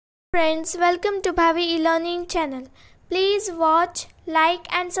Friends, welcome to Bhavi e-learning channel. Please watch, like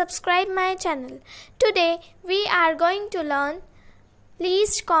and subscribe my channel. Today we are going to learn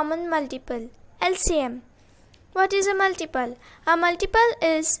least common multiple, LCM. What is a multiple? A multiple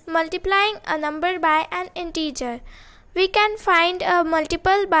is multiplying a number by an integer. We can find a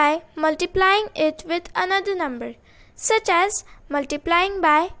multiple by multiplying it with another number, such as multiplying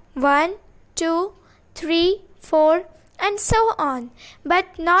by 1, 2, 3, 4, and so on,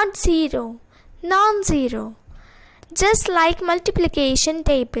 but not zero, non-zero. Just like multiplication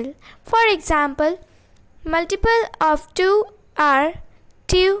table. For example, multiple of 2 are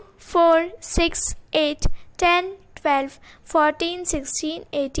 2, 4, 6, 8, 10, 12, 14, 16,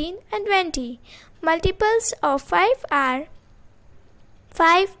 18 and 20. Multiples of 5 are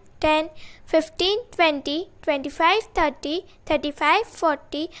 5, 10, 15, 20, 25, 30, 35,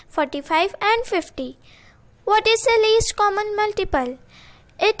 40, 45 and 50. What is the least common multiple?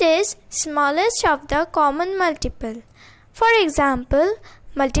 It is smallest of the common multiple. For example,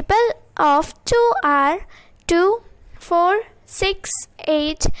 multiple of 2 are 2, 4, 6,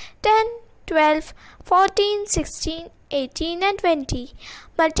 8, 10, 12, 14, 16, 18 and 20.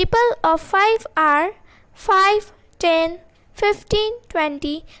 Multiple of 5 are 5, 10, 15,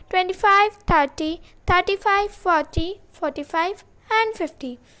 20, 25, 30, 35, 40, 45 and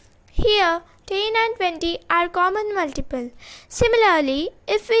 50. Here 10 and 20 are common multiple. Similarly,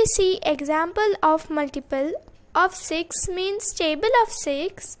 if we see example of multiple of 6 means table of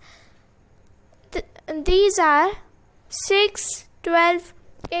 6, these are 6, 12,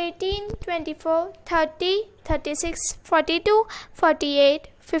 18, 24, 30, 36, 42, 48,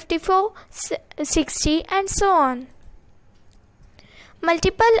 54, 60 and so on.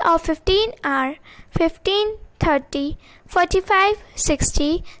 Multiple of 15 are 15, 30, 45,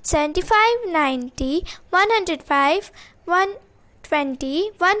 60, 75, 90, 105,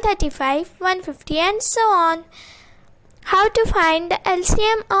 120, 135, 150 and so on. How to find the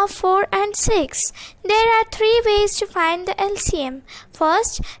LCM of 4 and 6? There are 3 ways to find the LCM.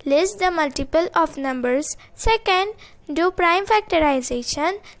 First, list the multiple of numbers. Second, do prime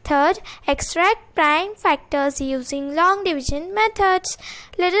factorization. Third, extract prime factors using long division methods.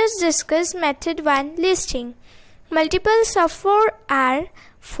 Let us discuss method 1, listing. Multiples of 4 are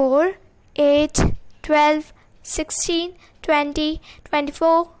 4, 8, 12, 16, 20,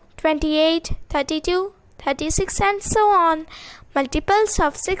 24, 28, 32, 36 and so on. Multiples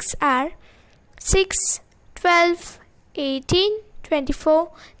of 6 are 6, 12, 18,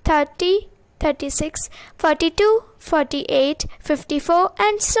 24, 30, 36, 42, 48, 54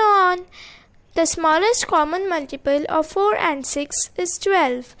 and so on. The smallest common multiple of 4 and 6 is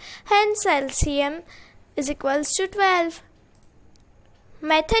 12. Hence LCM is equals to 12.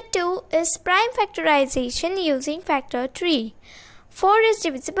 Method 2 is prime factorization using factor 3. 4 is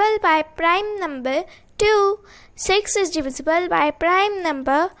divisible by prime number 2. 6 is divisible by prime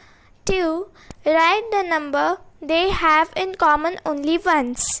number 2. Write the number they have in common only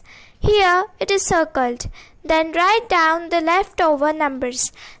once. Here it is circled. Then write down the leftover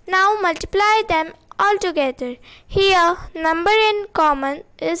numbers. Now multiply them all together. Here number in common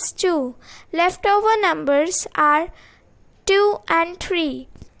is 2. Leftover numbers are 2 and 3.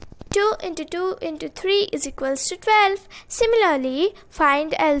 2 into 2 into 3 is equals to 12. Similarly,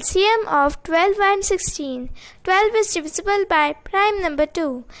 find LCM of 12 and 16. 12 is divisible by prime number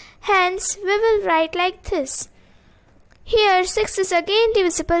 2. Hence, we will write like this. Here 6 is again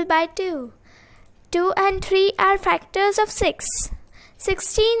divisible by 2. 2 and 3 are factors of 6.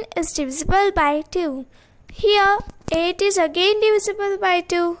 16 is divisible by 2. Here 8 is again divisible by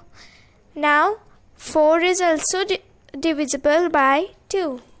 2. Now 4 is also divisible by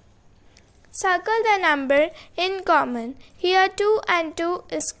 2. Circle the number in common. Here 2 and 2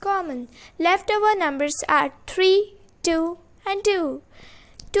 is common. Leftover numbers are 3, 2 and 2.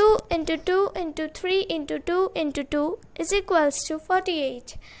 2 into 2 into 3 into 2 into 2 is equals to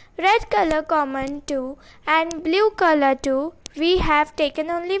 48. Red color common 2 and blue color 2 we have taken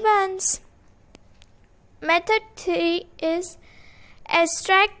only once. Method 3 is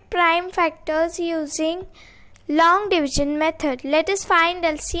extract prime factors using long division method. Let us find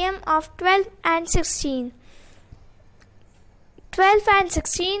LCM of 12 and 16. 12 and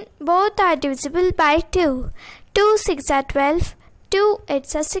 16 both are divisible by 2. 2 6 are 12. 2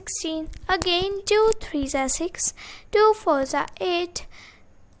 8s are 16. Again 2 3s are 6. 2 4s are 8.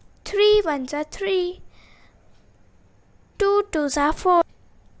 3 1s are 3. 2 2s are 4.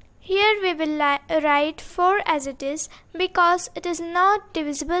 Here we will write 4 as it is because it is not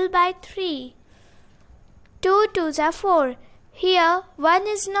divisible by 3. 2 2s are 4. Here 1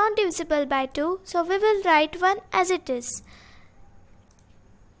 is not divisible by 2, so we will write 1 as it is.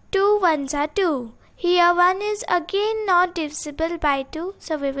 2 ones are 2. Here 1 is again not divisible by 2,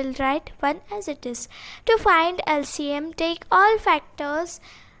 so we will write 1 as it is. To find LCM, take all factors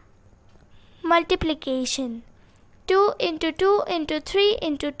multiplication. 2 into 2 into 3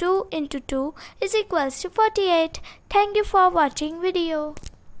 into 2 into 2 is equals to 48. Thank you for watching video.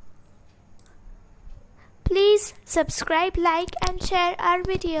 Please subscribe, like and share our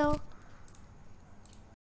video.